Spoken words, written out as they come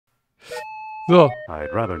So.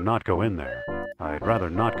 I'd rather not go in there. I'd rather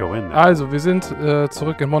not go in there. Also, wir sind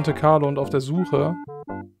zurück in Monte Carlo und auf der Suche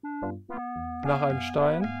nach einem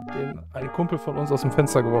Stein, den ein Kumpel von uns aus dem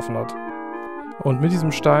Fenster geworfen hat. Und mit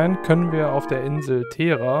diesem Stein können wir auf der Insel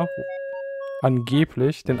Terra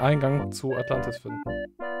angeblich den Eingang zu Atlantis finden.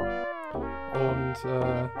 Und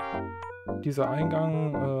dieser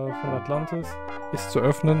Eingang von Atlantis ist zu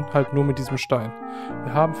öffnen, halt nur mit diesem Stein.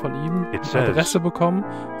 Wir haben von ihm eine Adresse bekommen,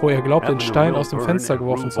 wo er glaubt, den Stein aus dem Fenster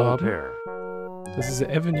geworfen zu haben. Das ist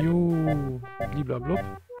Avenue bliblablub,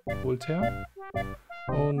 Voltaire.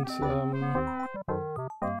 Und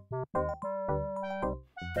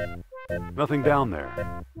Nothing down there.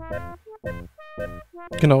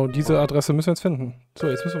 genau, diese Adresse müssen wir jetzt finden. So,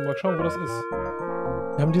 jetzt müssen wir mal schauen, wo das ist.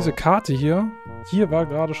 Wir haben diese Karte hier. Hier war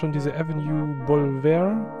gerade schon diese Avenue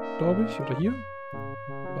Bolver, glaube ich. Oder hier?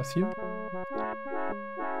 Was hier?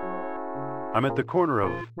 I'm at the corner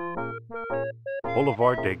of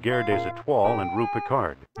Boulevard des Guerres des Étoiles and Rue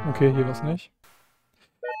Picard. Okay, hier war's nicht.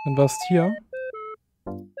 Dann war's hier.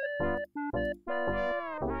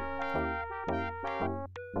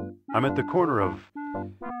 I'm at the corner of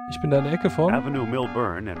Ich bin da in der Ecke von Avenue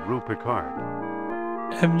Milburn and Rue Picard.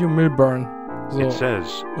 Avenue Milburn. So. It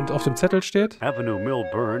says Und auf dem Zettel steht? Avenue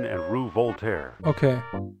Milburn and Rue Voltaire. Okay.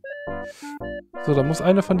 So, da muss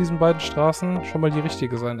eine von diesen beiden Straßen schon mal die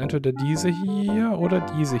richtige sein. Entweder diese hier oder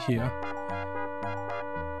diese hier.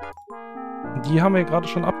 Die haben wir gerade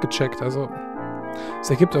schon abgecheckt, also es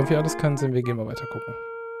ergibt irgendwie alles keinen Sinn. Wir gehen mal weiter gucken.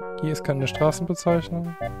 Hier ist keine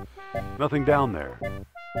Straßenbezeichnung. Nothing down there.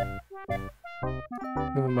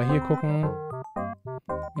 Wenn wir mal hier gucken,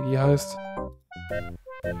 wie die heißt.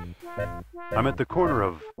 I'm at the corner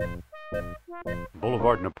of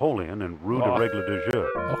Boulevard Napoleon and Rue de Règle de Jeu.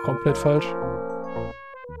 Auch komplett falsch.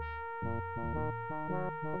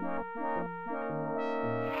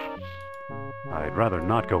 I'd rather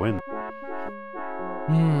not go in.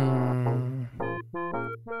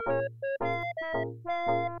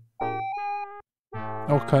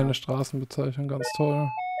 Auch keine Straßenbezeichnung, ganz toll.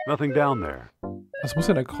 Nothing down there. Das muss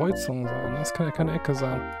ja eine Kreuzung sein, das kann ja keine Ecke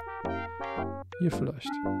sein. Hier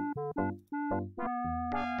vielleicht.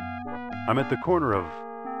 I'm at the corner of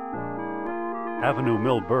Avenue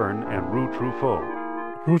Milburn and Rue Truffaut.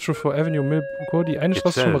 Rue Truffaut, Avenue Milburn, die eine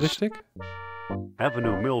Straße schon mal richtig?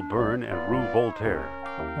 Avenue Milburn and Rue Voltaire.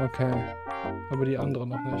 Okay, aber die andere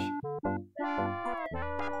noch nicht.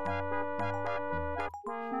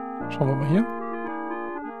 Schauen wir mal hier.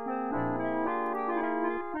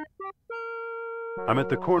 I'm at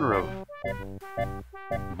the corner of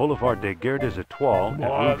Boulevard des Guerres des Étoiles and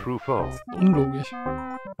Rue Truffaut. Das ist unlogisch.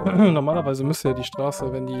 Normalerweise müsste ja die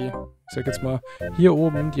Straße, wenn die, ich sag jetzt mal, hier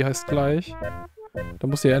oben, die heißt gleich, dann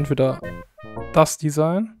muss ja entweder das die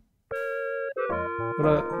sein,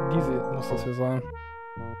 oder diese muss das hier sein.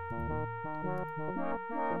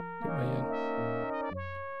 Geh mal hier hin.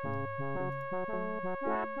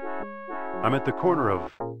 I'm at the corner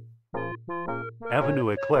of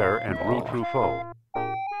Avenue Éclair and Rue Truffaut.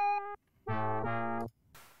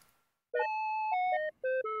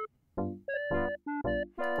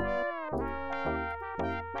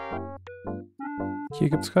 Hier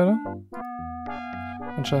gibt's keine?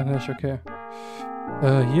 Anscheinend nicht, okay.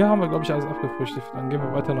 Hier haben wir, glaube ich, alles abgefrühstückt. Dann gehen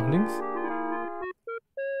wir weiter nach links.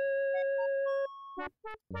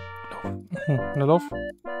 Na lauf.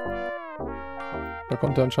 Da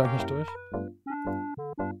kommt er anscheinend nicht durch.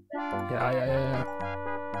 Ja.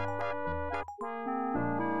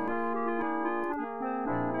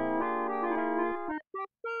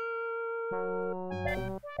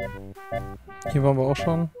 Hier waren wir auch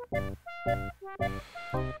schon.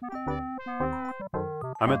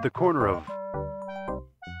 I'm at the corner of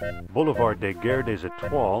Boulevard des Guerres des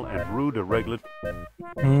Étoiles and Rue de Règle.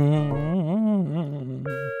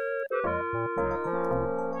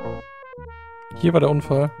 Hier war der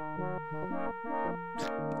Unfall.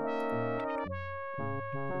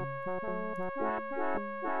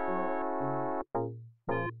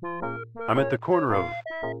 I'm at the corner of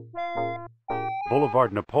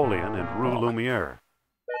Boulevard Napoleon and Rue Lumière.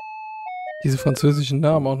 Diese französischen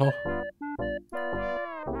Namen auch noch.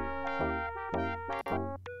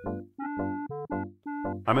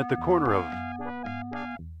 I'm at the corner of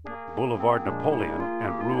Boulevard Napoleon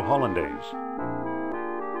and Rue Hollandaise.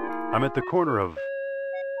 I'm at the corner of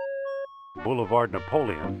Boulevard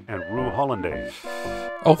Napoleon and Rue Hollandaise.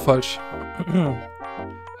 Auch falsch.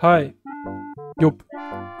 Hi. Jupp.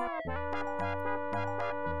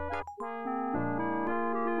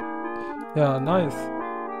 Ja, nice.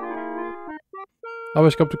 Aber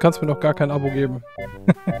ich glaube, du kannst mir noch gar kein Abo geben.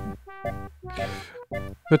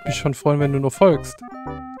 Würde mich schon freuen, wenn du nur folgst.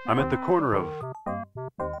 I'm at the corner of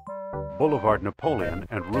Boulevard Napoleon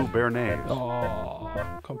and Rue Bernays. Oh,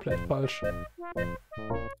 komplett falsch.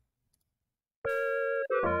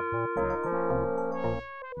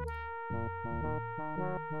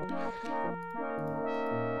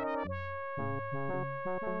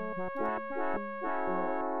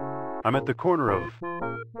 I'm at the corner of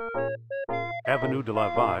Avenue de la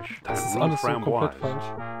Vache Das ist and Rue alles so komplett Framboise.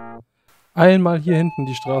 falsch. Einmal hier hinten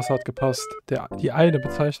die Straße hat gepasst. Die eine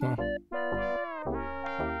Bezeichnung.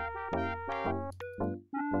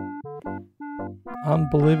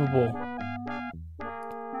 Unbelievable.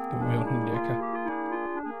 Gehen wir hier unten in die Ecke.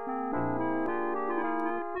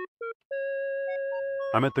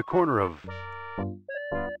 I'm at the corner of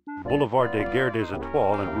Boulevard des Guerres des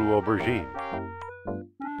Étoiles and Rue Aubergine.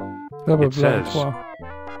 It says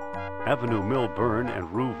Avenue Milburn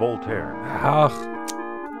and Rue Voltaire. Ach.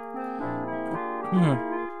 Hm.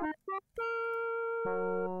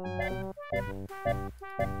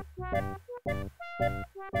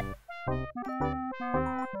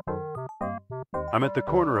 I'm at the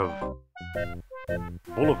corner of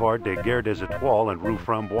Boulevard des Guerres des Étoiles and Rue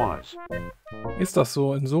Framboise. Ist das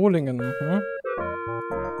so in Solingen? Hm?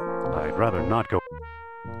 I'd rather not go.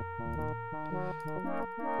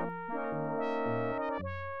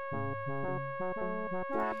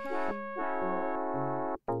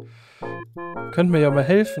 Könnt mir ja mal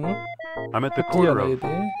helfen. I'm at the Habt ihr corner eine of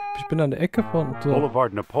Idee? Ich bin an der Ecke von... So.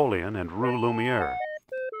 Boulevard Napoleon and Rue Lumière.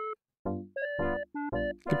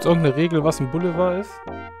 Gibt es irgendeine Regel, was ein Boulevard ist?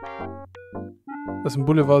 Dass ein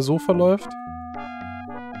Boulevard so verläuft?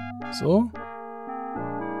 So?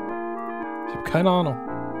 Ich habe keine Ahnung.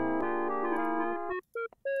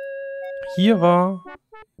 Hier war,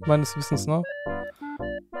 meines Wissens nach,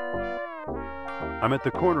 I'm at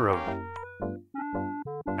the corner of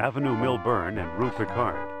Avenue Milburn and Rue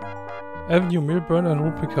Picard. Avenue Milburn und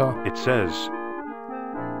Rue Picard. It says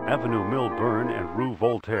Avenue Milburn and Rue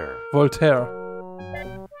Voltaire. Voltaire.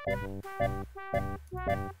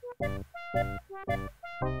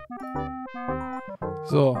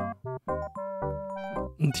 So.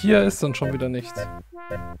 Und hier ist dann schon wieder nichts.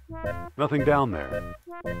 Nothing down there.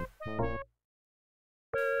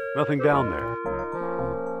 Nothing down there.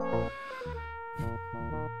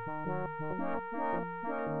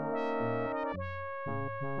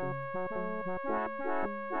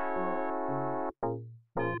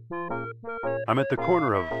 I'm at the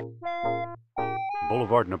corner of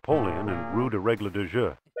Boulevard Napoleon and Rue de Règle de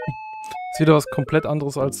Jeu. Ist wieder was komplett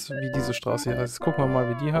anderes, als wie diese Straße hier heißt. Jetzt gucken wir mal,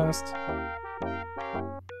 wie die heißt.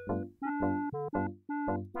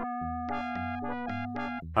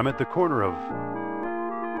 I'm at the corner of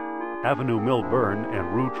Avenue Milburn and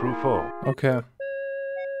Rue Truffaut. Okay.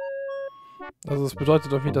 Also das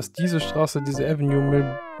bedeutet irgendwie, dass diese Straße diese Avenue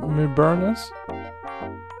Milburn ist.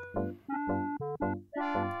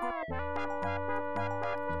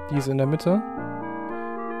 Die ist in der Mitte.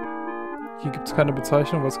 Hier gibt es keine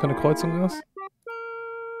Bezeichnung, weil es keine Kreuzung ist.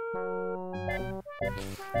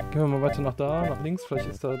 Gehen wir mal weiter nach da, nach links. Vielleicht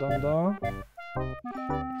ist er dann da.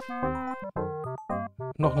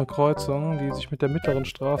 Noch eine Kreuzung, die sich mit der mittleren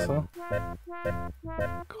Straße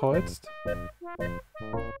kreuzt.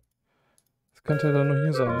 Das könnte ja dann nur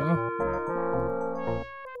hier sein, ja?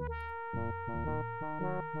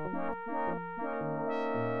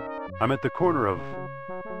 I'm at the corner of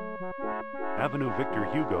Avenue Victor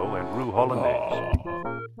Hugo and Rue Hollandaise.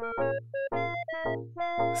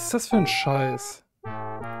 Was ist das für ein Scheiß?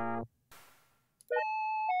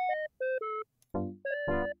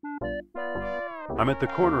 I'm at the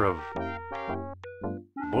corner of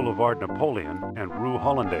Boulevard Napoleon and Rue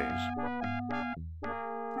Hollandaise.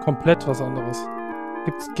 Komplett was anderes.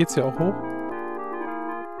 Geht's hier auch hoch?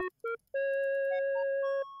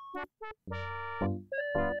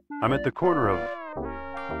 I'm at the corner of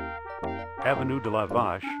Avenue de la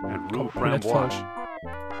Vache and Rue Komplett Framboise. falsch.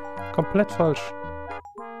 Komplett falsch.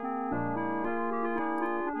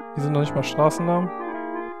 Hier sind noch nicht mal Straßennamen.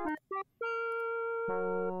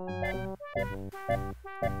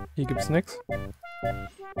 Hier gibt's nichts.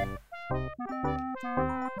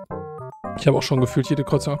 Ich habe auch schon gefühlt jede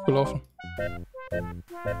Kreuzung abgelaufen.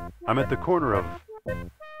 I'm at the corner of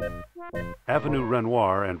Avenue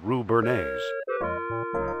Renoir and Rue Bernays.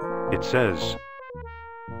 It says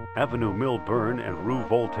Avenue Milburn and Rue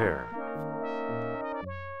Voltaire.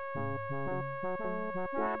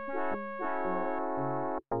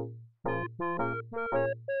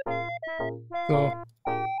 So.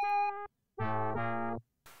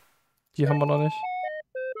 Die haben wir noch nicht.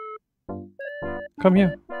 Komm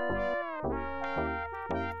hier.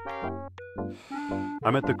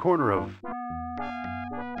 I'm at the corner of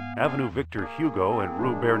Avenue Victor Hugo and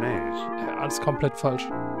Rue Bernays. Ja, alles komplett falsch.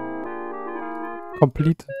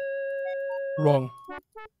 Complete wrong.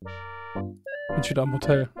 Bin wieder am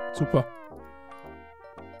Hotel. Super.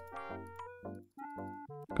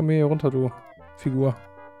 Komm hier runter, du Figur.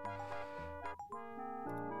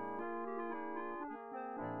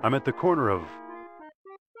 I'm at the corner of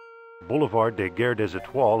Boulevard des Guerres des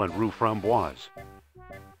Étoiles and Rue Framboise.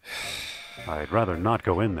 I'd rather not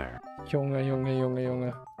go in there. Junge, Junge, Junge,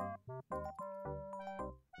 Junge.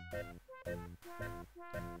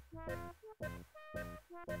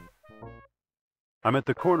 I'm at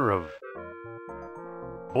the corner of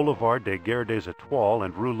Boulevard des Guerres des Étoiles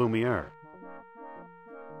and Rue Lumière.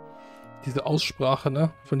 Diese Aussprache,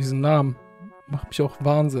 ne? Von diesen Namen. Macht mich auch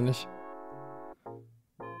wahnsinnig.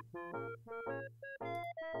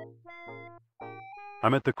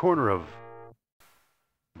 I'm at the corner of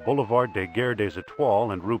Boulevard des Guerres des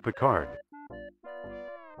Étoiles and Rue Picard.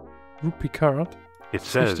 Rue Picard? It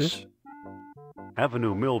Ist says richtig?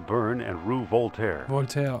 Avenue Milburn and Rue Voltaire.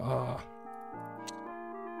 Voltaire, ah.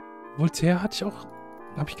 Voltaire hatte ich auch...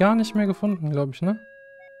 Habe ich gar nicht mehr gefunden, glaube ich, ne?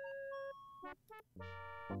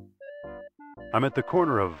 I'm at the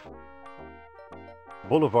corner of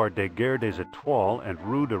Boulevard des Guerres des Étoiles and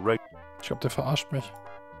Rue de Reg... Ich glaube, der verarscht mich.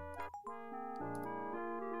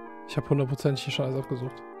 Ich habe 100% hier schon alles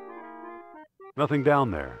aufgesucht. Nothing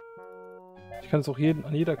down there. Ich kann es auch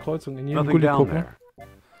an jeder Kreuzung, in jedem Nothing Gully down gucken. there.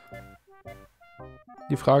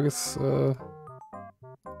 Die Frage ist,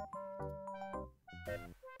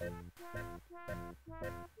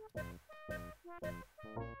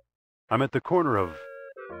 I'm at the corner of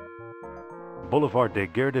Boulevard des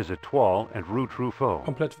Guerres des Étoiles and Rue Truffaut.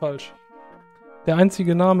 komplett falsch. Der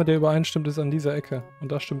einzige Name, der übereinstimmt, ist an dieser Ecke.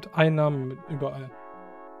 Und da stimmt ein Name mit überall.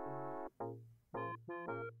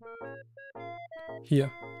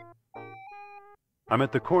 Hier. I'm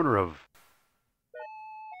at the corner of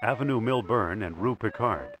Avenue Milburn and Rue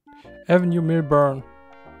Picard. Avenue Milburn.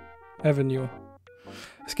 Avenue.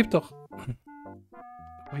 Es gibt doch...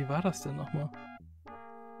 Wie war das denn nochmal?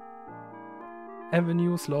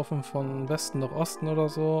 Avenues laufen von Westen nach Osten oder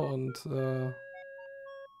so und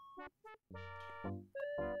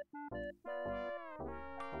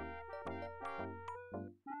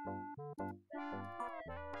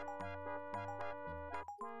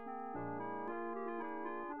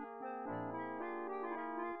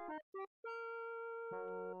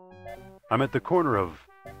I'm at the corner of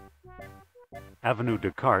Avenue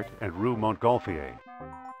Descartes and Rue Montgolfier.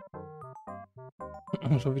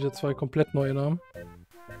 schon wieder zwei komplett neue Namen.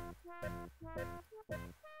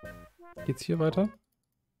 Geht's hier weiter?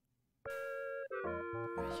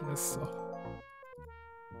 Hier ist doch...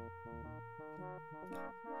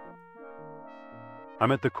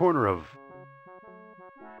 I'm at the corner of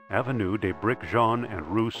Avenue des Briques Jaunes and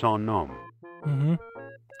Rue Saint-Nom. Mhm.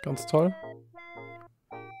 Ganz toll.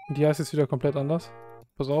 Und die heißt jetzt wieder komplett anders.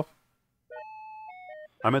 Pass auf.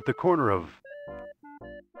 I'm at the corner of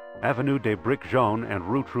Avenue des Briques Jaunes and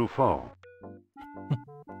Rue Truffaut.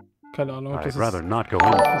 Keine Ahnung, ob das I'd rather ist not go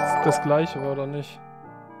in there. das gleiche war oder nicht.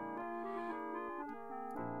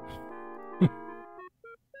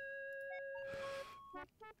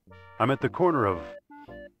 I'm at the corner of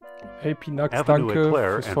Hey Pinax, Avenue danke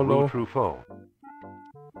Eclair fürs and Rue Follow. Truffaut.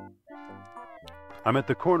 I'm at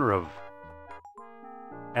the corner of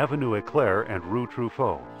Avenue Eclair and Rue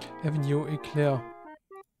Truffaut. Avenue Eclair.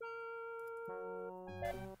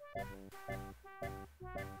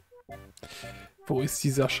 Wo ist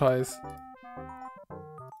dieser Scheiß?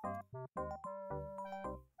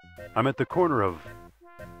 I'm at the corner of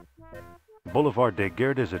Boulevard des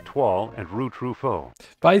Guerres des Étoiles and Rue Truffaut.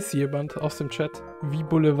 Weiß jemand aus dem Chat, wie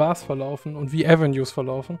Boulevards verlaufen und wie Avenues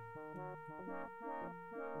verlaufen?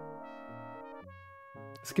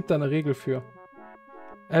 Es gibt da eine Regel für.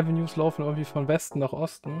 Avenues laufen irgendwie von Westen nach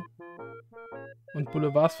Osten und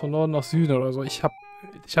Boulevards von Norden nach Süden oder so. Ich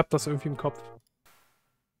hab das irgendwie im Kopf.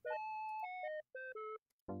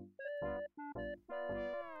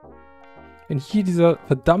 Wenn hier dieser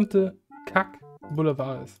verdammte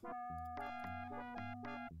Kack-Boulevard ist.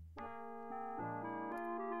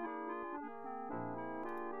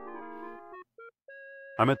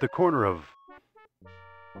 I'm at the corner of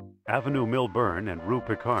Avenue Milburn and Rue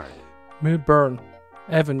Picard. Milburn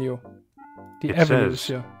Avenue. Die It Avenue says- ist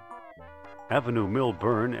hier. Avenue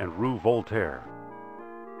Milburn and Rue Voltaire.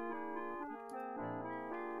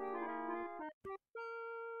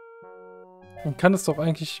 Man kann es doch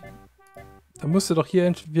eigentlich... Da müsste doch hier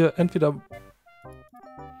entweder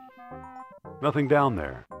Nothing down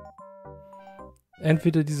there.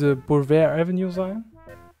 diese Boulevard Avenue sein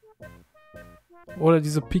oder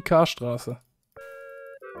diese Picard-Straße.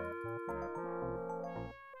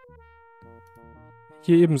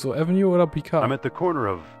 Hier ebenso. Avenue oder Picard? I'm at the corner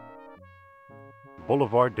of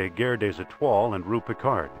Boulevard des Guerres des Étoiles and Rue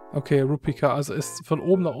Picard. Okay, Rue Picard. Also ist von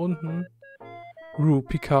oben nach unten Rue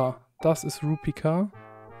Picard. Das ist Rue Picard.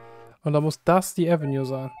 Und da muss das die Avenue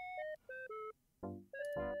sein.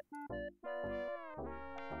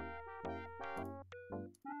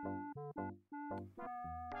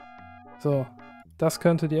 So, das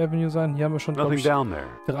könnte die Avenue sein. Hier haben wir schon, glaube ich,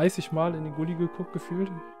 30 Mal in den Gully geguckt,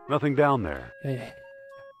 gefühlt. Nothing down there. Ja, ja, ja.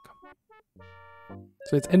 Komm.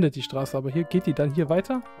 So, jetzt endet die Straße, aber hier geht die dann hier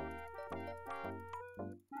weiter?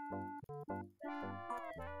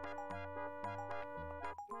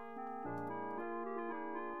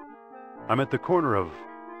 I'm at the corner of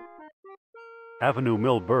Avenue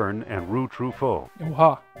Milburn and Rue Truffaut.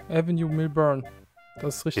 Oha, Avenue Milburn.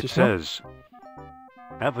 Das ist richtig, It says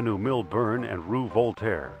Avenue Milburn and Rue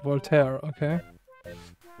Voltaire. Voltaire, okay.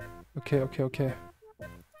 Okay.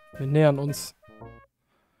 Wir nähern uns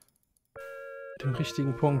dem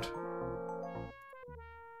richtigen Punkt.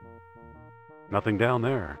 Nothing down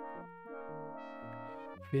there.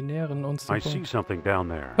 Wir nähern uns dem I see Punkt. something down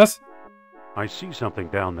there. Was? I see something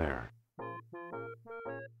down there.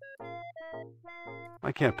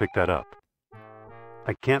 I can't pick that up.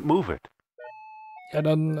 I can't move it. Ja,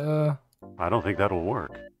 dann, I don't think that'll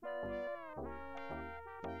work.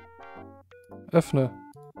 öffne.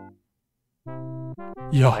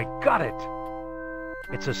 Ja. I got it!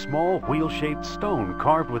 It's a small wheel-shaped stone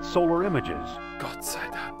carved with solar images. Gott sei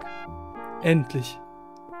Dank. Endlich.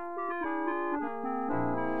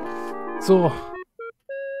 So.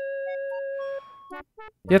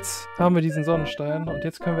 Jetzt haben wir diesen Sonnenstein und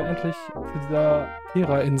jetzt können wir endlich zu dieser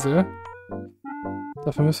Hera-Insel.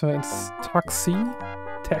 Dafür müssen wir ins Taxi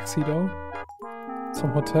da.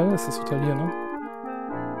 Zum Hotel. Ist das Hotel hier, ne?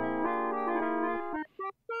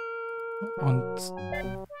 Und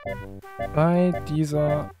bei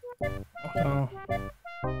dieser...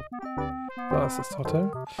 Da ist das Hotel.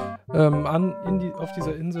 Auf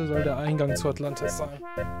dieser Insel soll der Eingang zu Atlantis sein.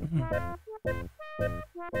 Mhm.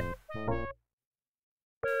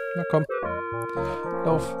 Na komm.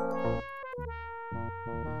 Lauf.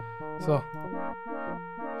 So.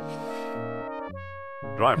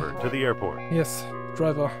 Driver, to the airport. Yes,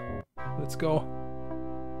 Driver. Let's go.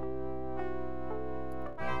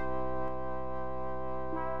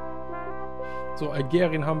 So,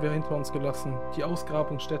 Algerien haben wir hinter uns gelassen. Die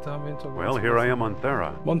Ausgrabungsstätte haben wir hinter uns Well, gelassen. here I am on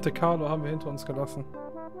Thera. Monte Carlo haben wir hinter uns gelassen.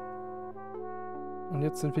 Und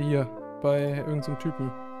jetzt sind wir hier bei irgendeinem so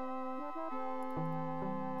Typen.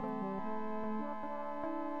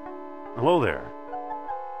 Hello there.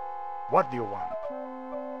 What do you want?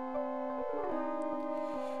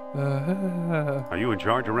 Are you in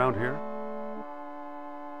charge around here?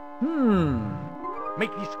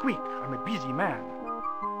 Make me squeak. I'm a busy man.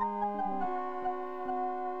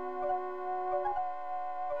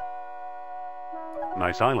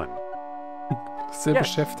 Nice island. Sehr Yes,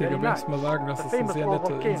 beschäftigt, very aber erst mal nice. sagen, dass The es eine famous sehr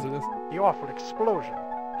nette volcano, Insel ist. The awful explosion.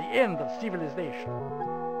 The end of civilization.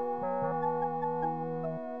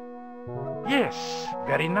 Yes,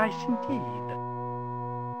 very nice indeed.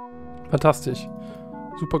 Fantastisch.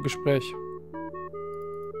 Super Gespräch.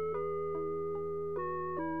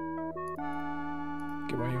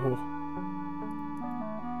 Geh mal hier hoch.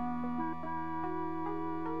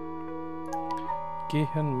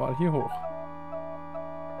 Gehen mal hier hoch.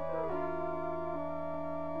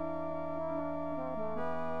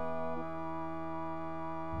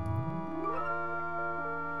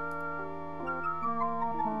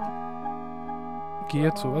 Geh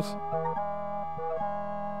jetzt sowas.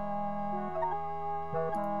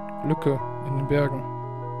 Lücke in den Bergen.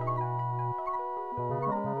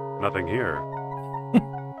 Nothing here.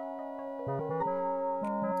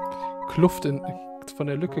 Kluft in... Von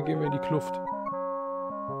der Lücke gehen wir in die Kluft.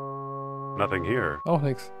 Nothing here. Auch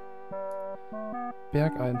nix.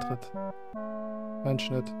 Bergeintritt.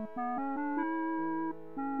 Einschnitt.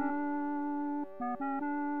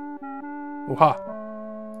 Oha.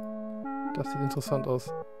 Das sieht interessant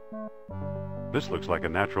aus. This looks like a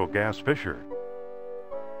natural gas fissure.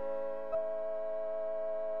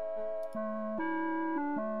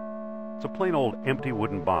 It's a plain old empty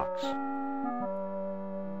wooden box.